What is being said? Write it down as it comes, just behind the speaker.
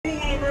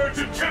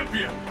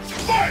champion!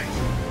 Fight!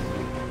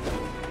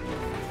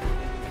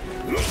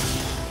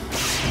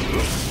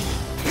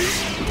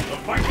 The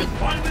fight has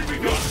finally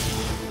begun!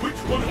 Which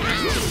one of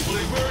these two will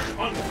emerge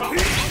on top? The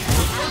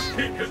first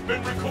kick has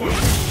been recorded!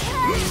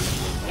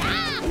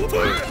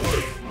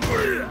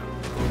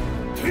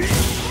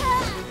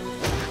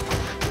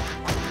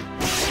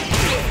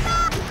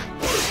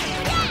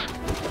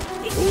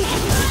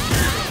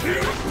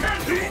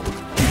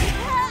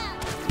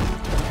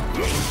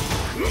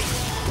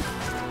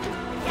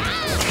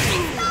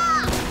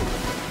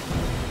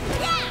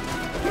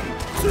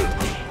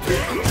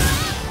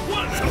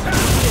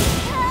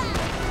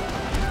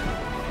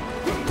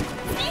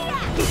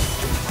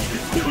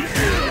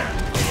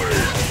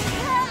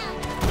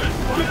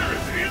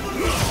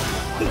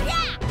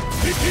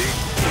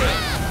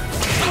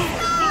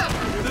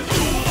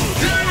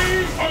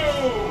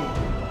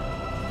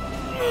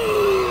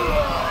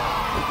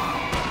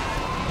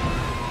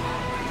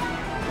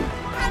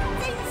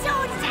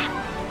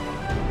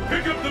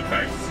 Pick up the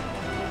pace!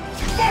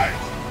 Fight!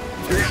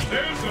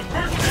 There's the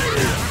first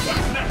hit!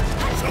 What's next?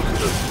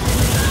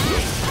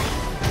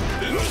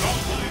 This song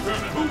will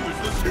determine who is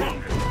the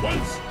strongest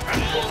once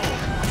and for all.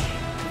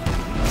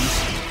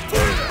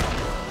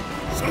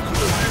 I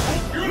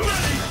hope you're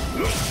ready!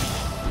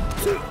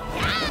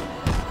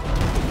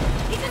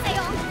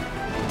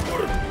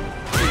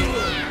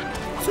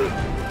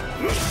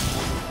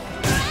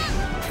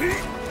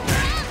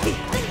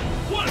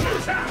 One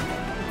attack!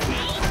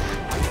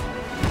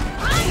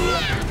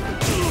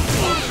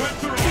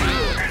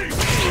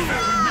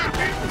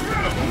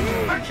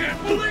 I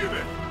can't believe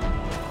it!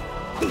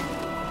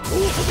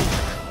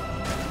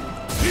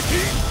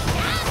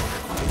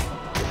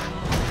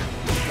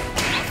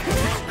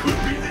 Could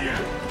be the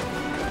end.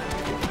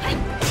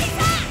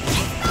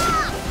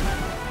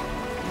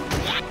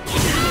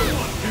 Either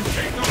one can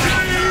take the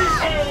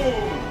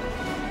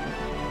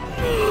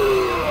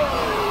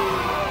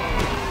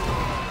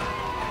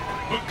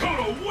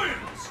Makoto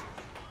wins!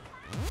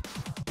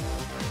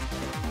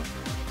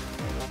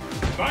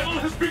 Battle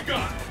has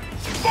begun!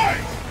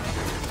 Fight!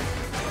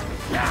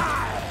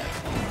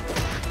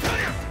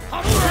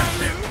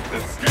 The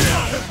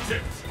scale has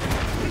tipped!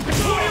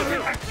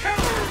 A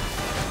counter!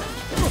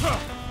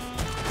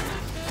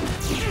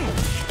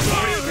 I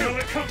feel a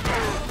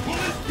comeback! Will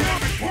this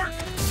damage work?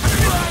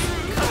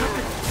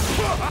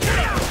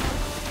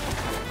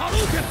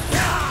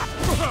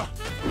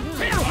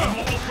 I'm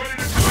almost ready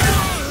to quit!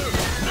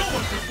 No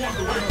one can walk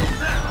away from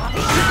that!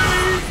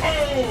 KO!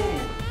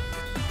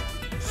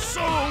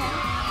 So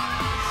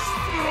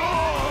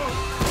strong!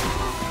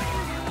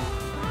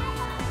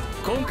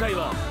 今回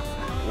は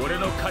俺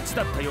の勝ち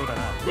だったようだ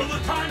な。 Will the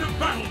tide of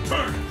battle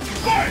turn?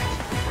 Fight!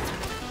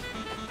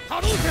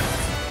 And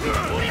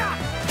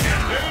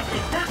there's the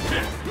first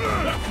hit!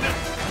 What's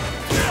next?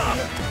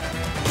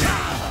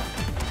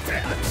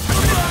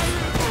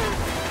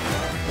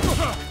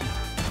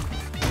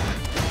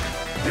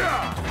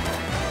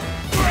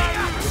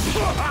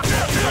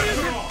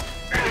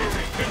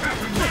 Anything can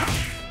happen now!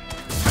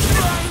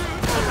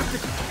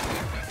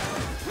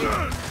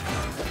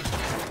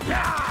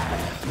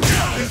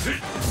 Is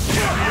it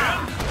the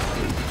end?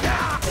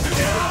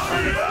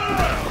 Turn it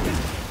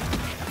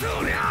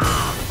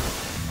around!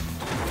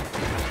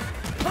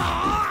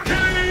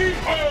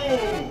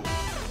 KO!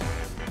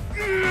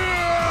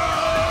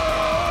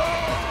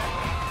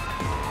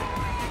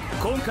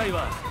 今回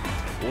は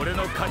俺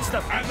の勝ち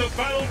だ。 And the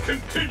battle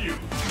continues!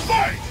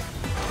 Fight!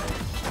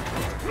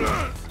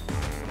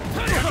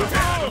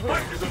 The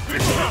fight is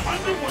officially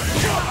underway!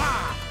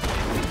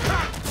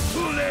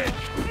 Too late!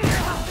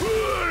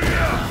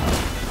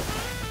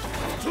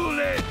 Too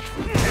late!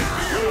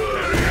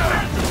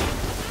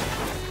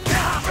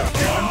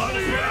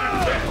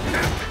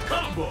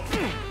 Combo!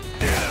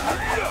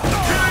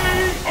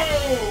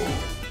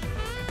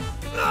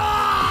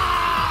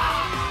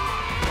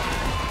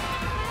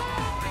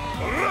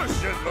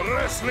 Russian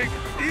wrestling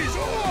is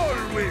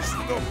always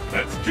the...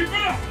 Let's keep it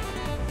up!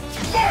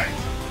 Fight!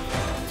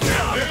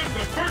 There's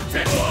the first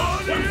hit!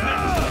 What's next?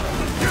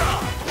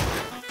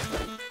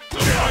 The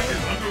fight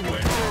is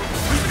underway!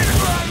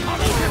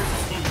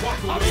 The walk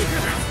away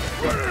champ!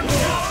 Turn it all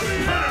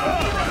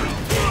around!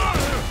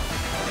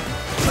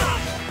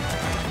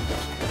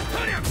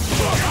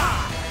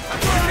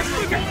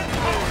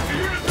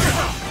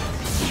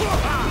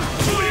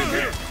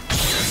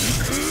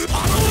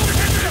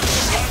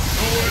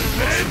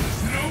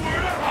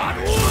 Nowhere to hide!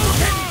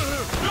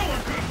 No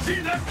one could have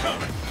seen that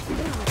coming!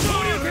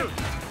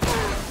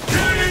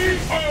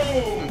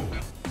 KO!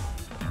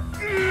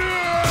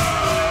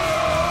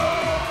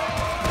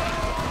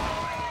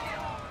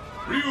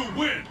 Ryu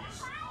wins!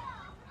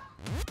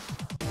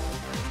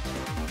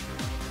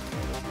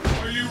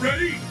 Are you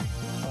ready?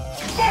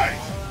 Fight!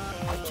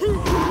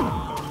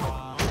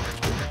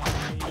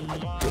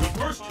 The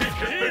first kick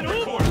has been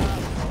recorded!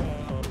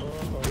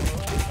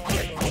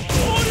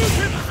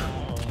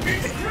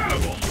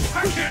 Incredible! I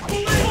can't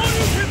believe it!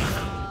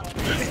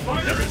 This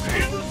fighter is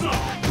in the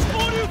zone!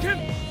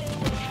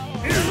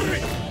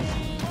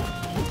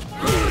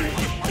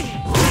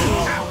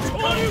 Captain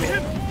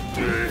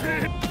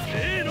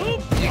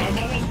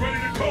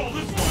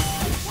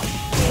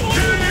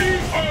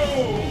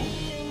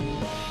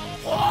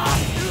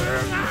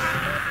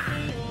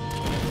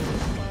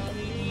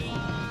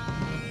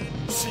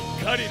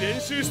かり練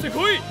習して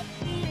こい。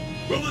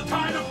 Will the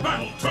tide of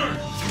battle turn?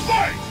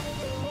 Fight!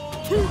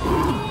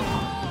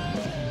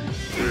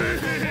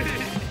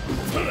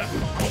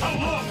 How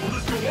long will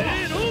this go on?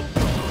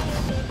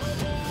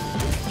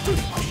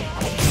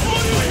 I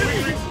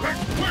didn't expect.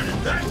 Where did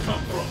that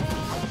come from?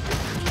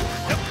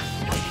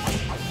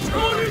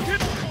 All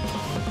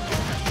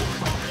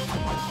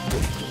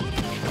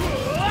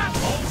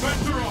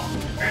bets are off.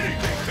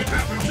 Anything can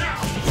happen now.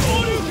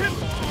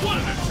 What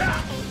an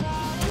attack!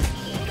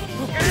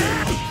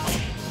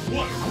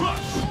 What a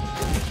rush!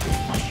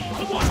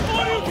 What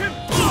violence!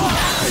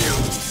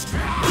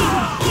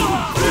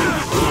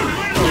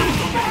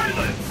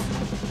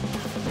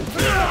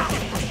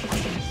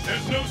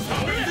 There's no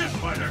stopping this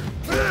fighter!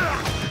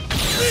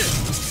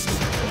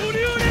 Too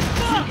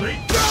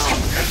late!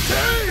 And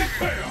there's the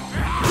payoff!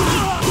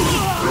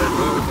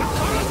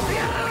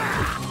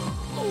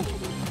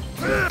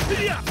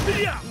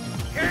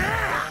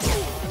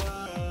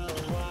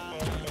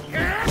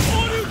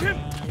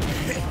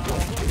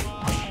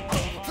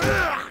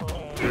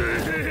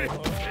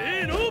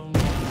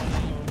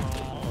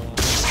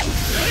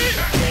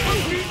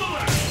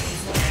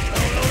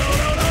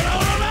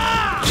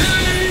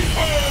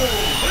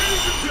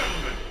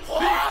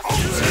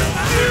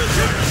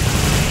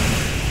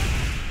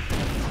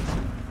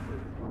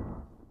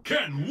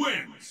 Ken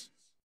wins!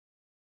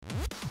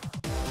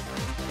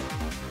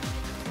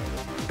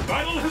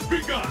 Battle has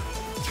begun!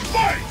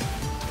 Fight!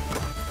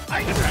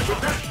 And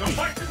with that, the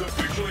fight is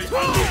officially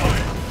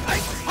underway!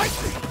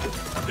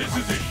 This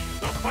is it!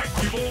 The fight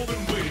you've all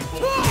been waiting for!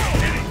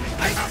 Anything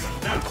can happen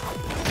now!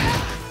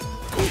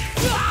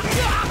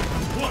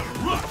 What a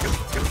rush!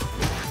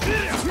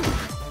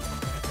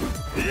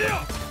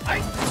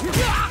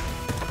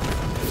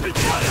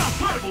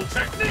 Incredible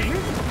technique!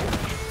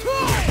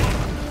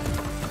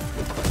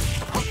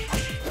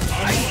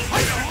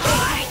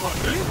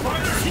 This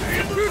fighter is in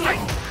the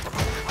fight!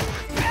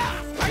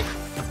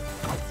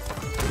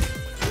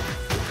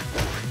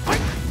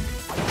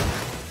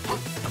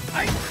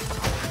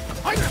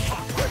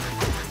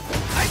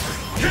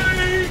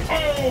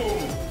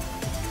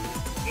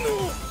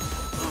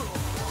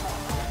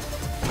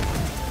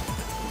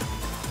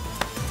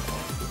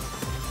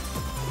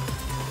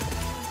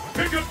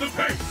 Pick up the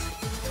pace!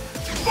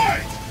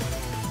 Fight!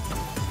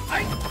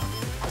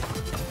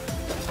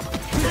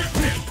 First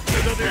hit!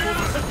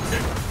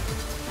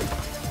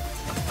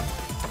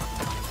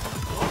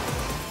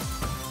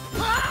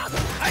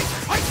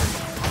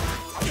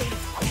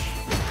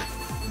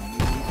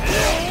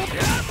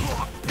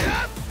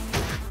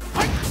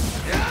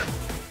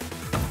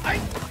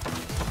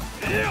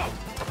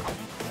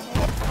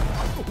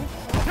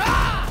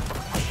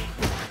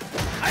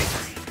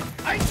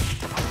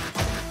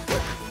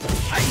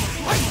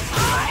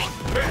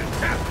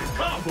 Fantastic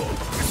combo!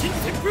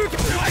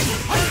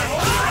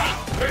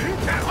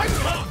 Fantastic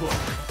combo!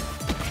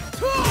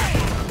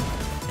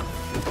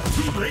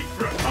 Too late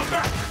for a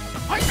comeback!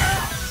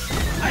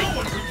 No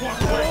one could walk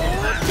away from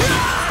that!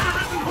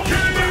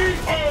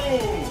 KO!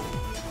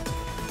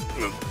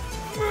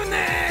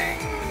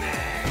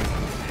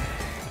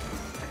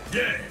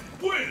 Yeah,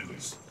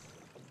 wins!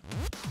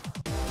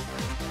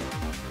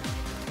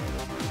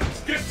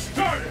 Let's get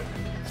started!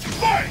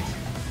 Fight!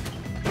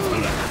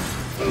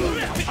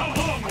 How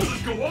long will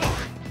this go on?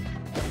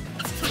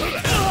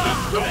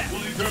 This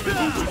will determine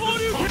who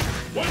wins this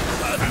fight.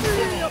 Once and for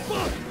all.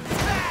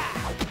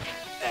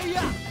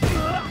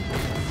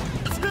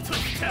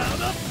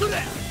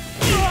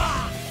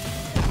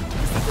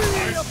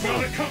 I smell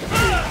it coming.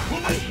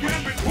 Will this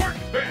gambit work?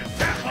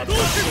 Fantastic.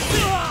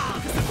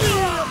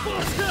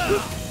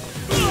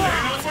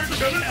 Ain't over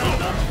till it's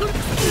over.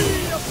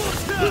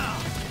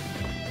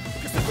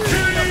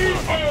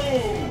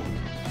 KO!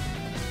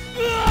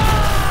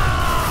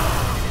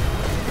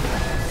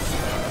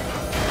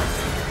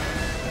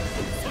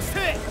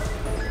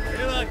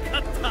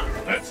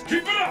 Let's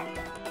keep it up!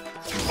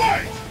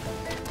 Fight!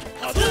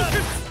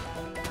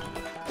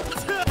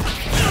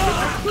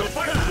 The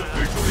fight is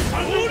officially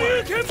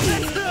underway!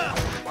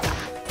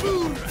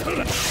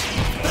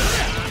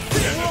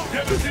 There's a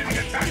devastating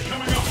attack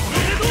coming up!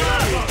 Where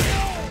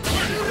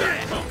did that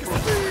come from?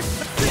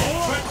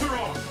 All bets are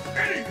off!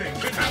 Anything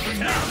can happen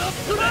now!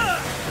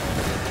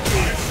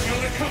 I feel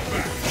the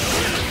comeback!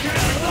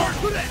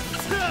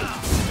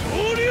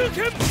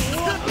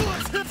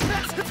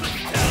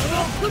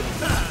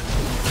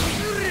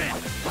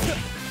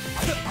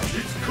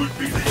 This could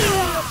be the end!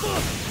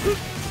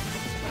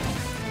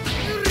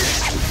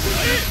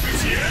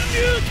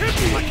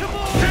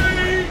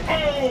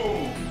 KO!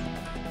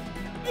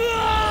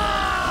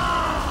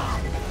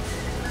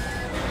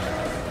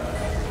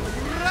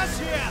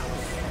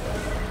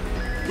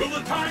 Will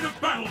the tide of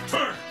battle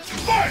turn?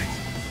 Fight!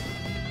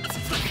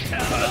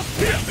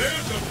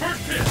 There's the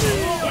first hit!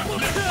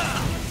 What's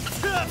next?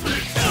 This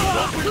is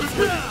what we've been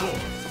waiting for!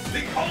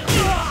 The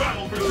ultimate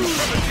battle for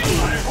supremacy!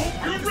 I hope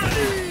you're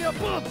ready!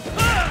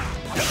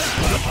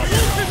 The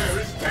fire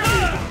is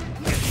terrible!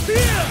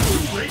 Too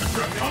late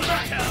for a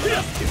comeback!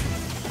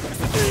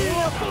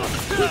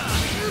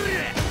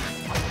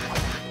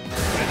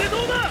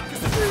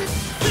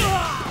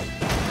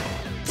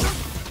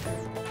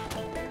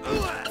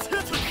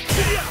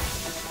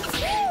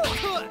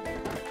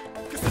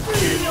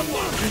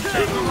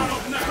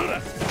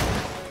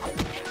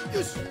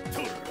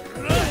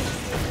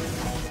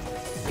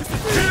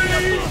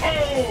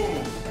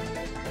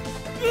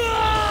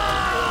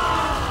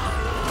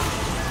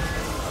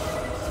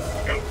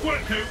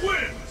 Elgato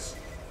wins!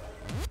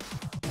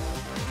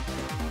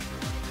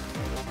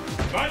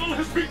 Battle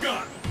has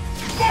begun!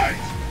 Fight!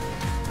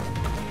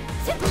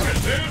 And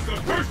there's the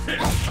first hit!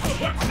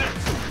 What's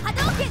next?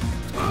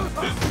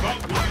 This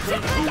bout will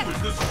determine who is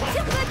the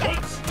strongest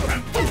once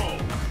and for all!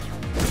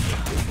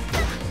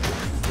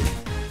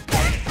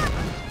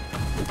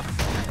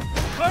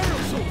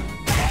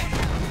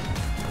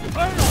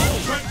 All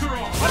bets are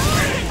off!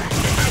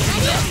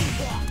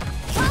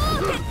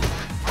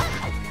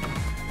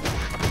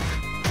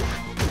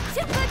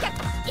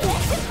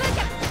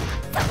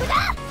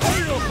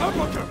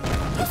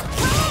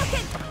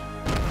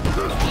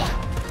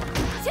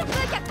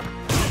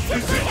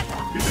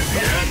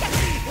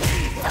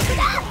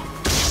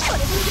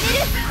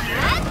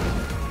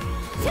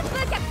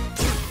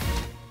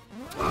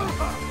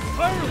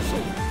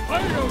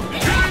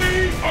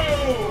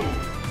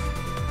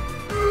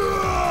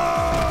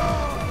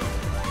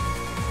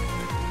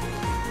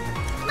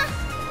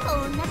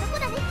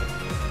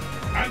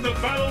 And the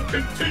battle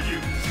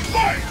continues!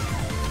 Fight!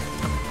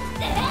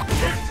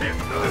 First hit!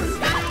 The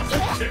scales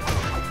have tipped!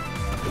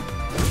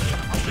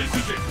 This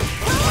is it! The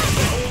fight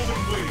we've all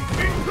been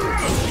waiting for!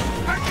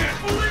 I can't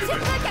believe it!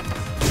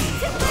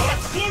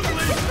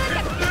 Absolutely! It's now or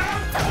never!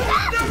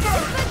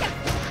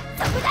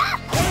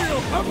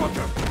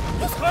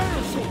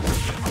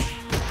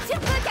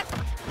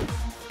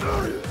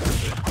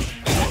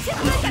 This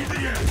will be the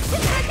end!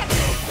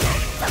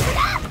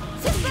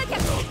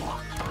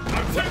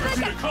 I've never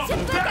seen a combo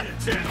that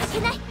intense!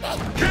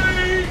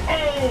 KO!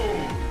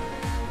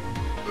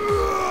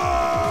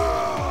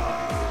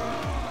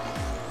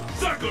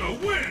 Sakura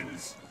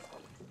wins!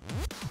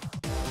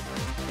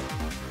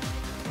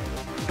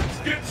 Let's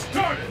get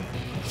started!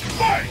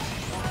 Fight!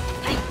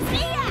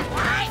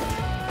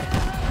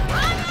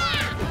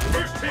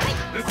 First hit,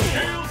 the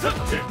scales have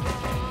tipped!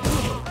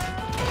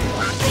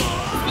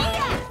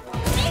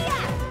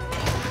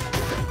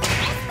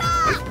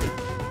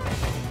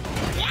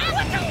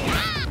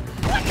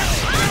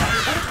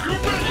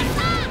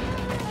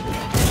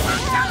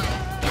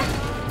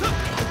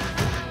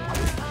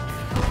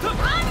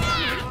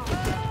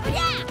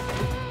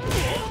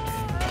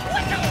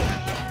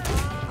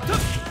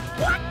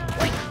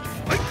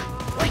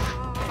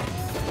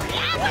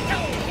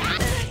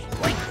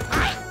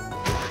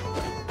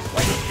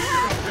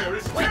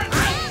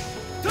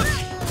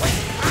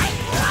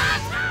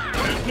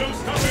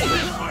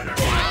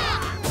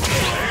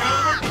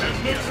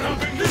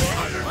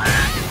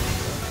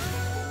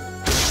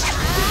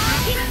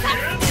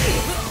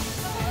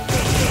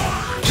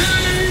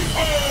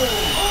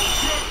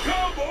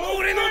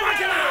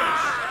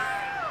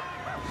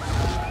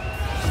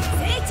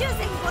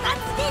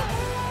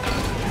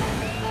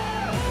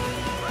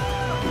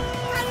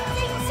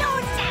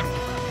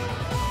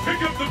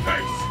 Pick up the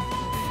pace!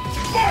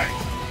 Fight!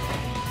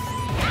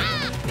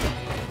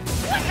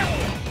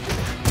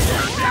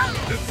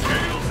 The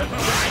scales have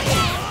tipped!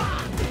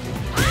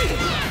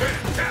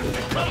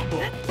 Fantastic combo!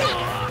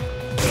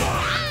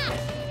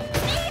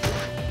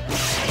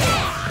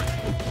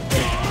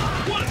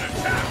 What an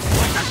attack!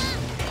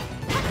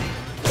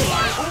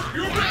 I hope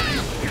you're ready!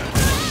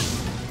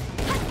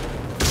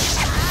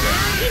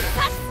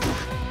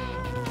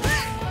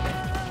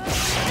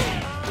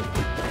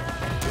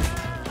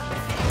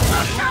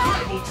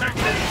 Incredible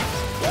technique!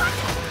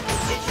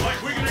 Looks like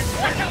we can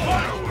expect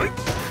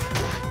fireworks!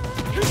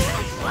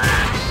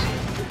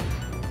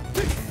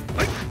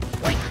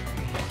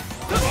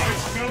 I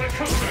smell a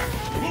comeback!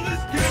 Will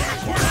this get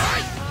us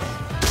work?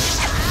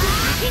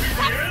 This is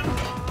the end?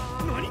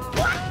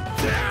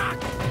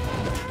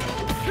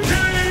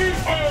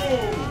 KO!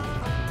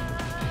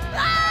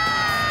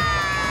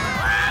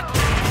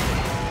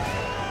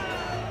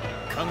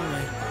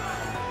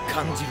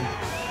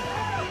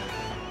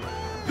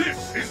 This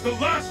is the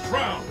last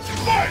round!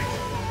 Fight!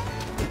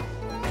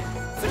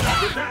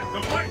 After that,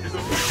 the fight is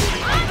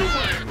officially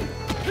underway!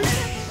 This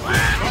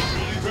bout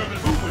will determine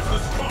who is the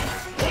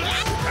strongest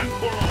once and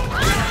for all!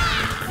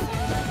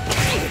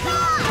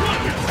 What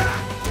an attack!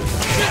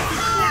 This is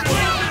going to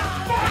end in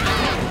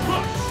final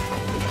rush!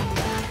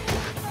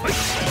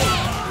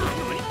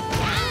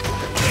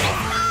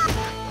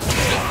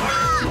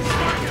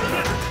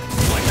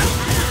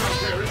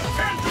 There is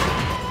Tanjiro!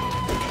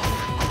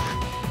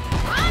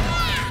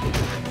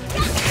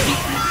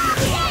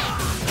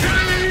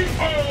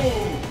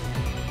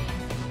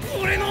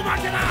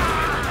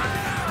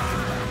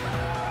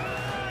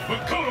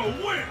 Makoto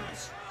wins!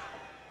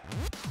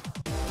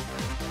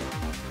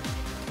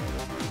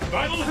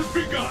 Battle has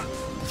begun!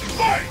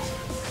 Fight!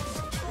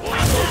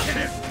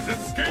 The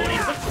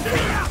scales have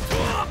tipped!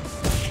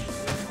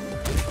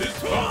 This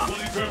bout will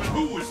determine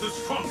who is the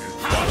strongest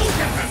once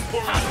and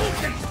for all!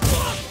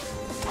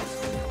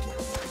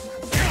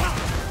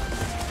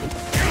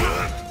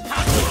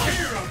 The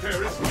fear out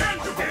there is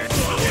tangible!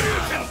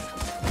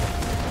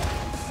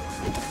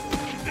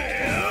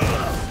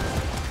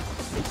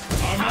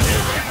 I'm not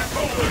here to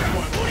call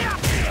anyone!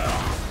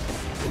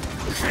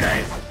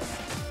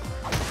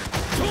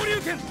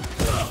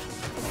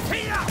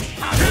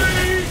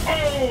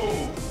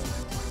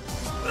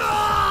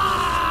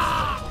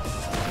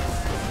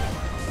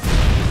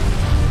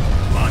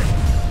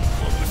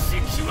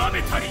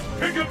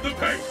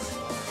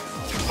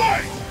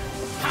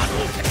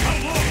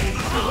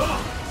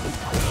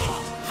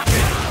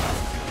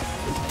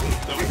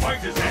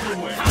 fight is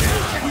underway.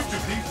 Which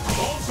of these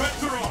all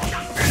bets are on?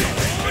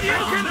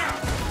 Now!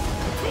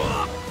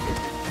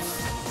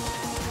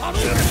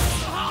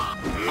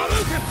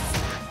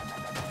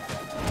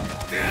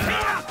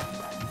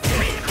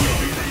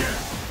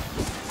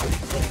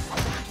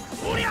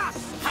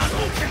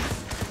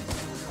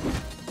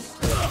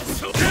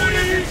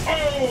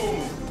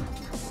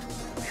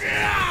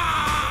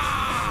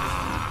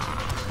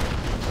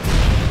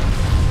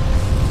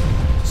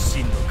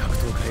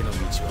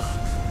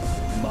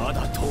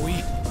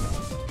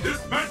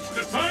 This match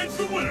decides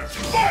the winner.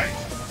 Fight!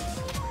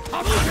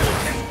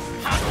 Hadouken!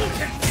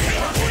 Hadouken!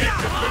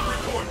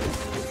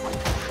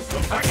 The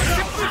fight is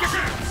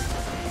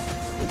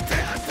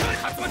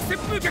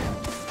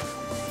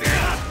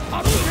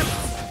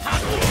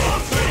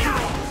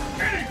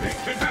anything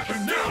can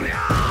happen now!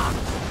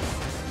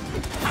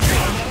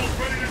 I'm almost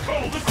ready to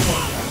call this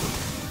one!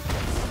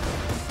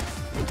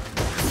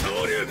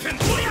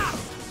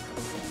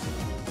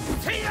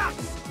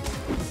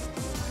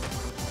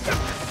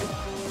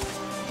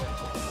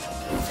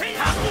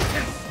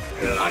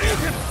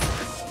 Hadouken!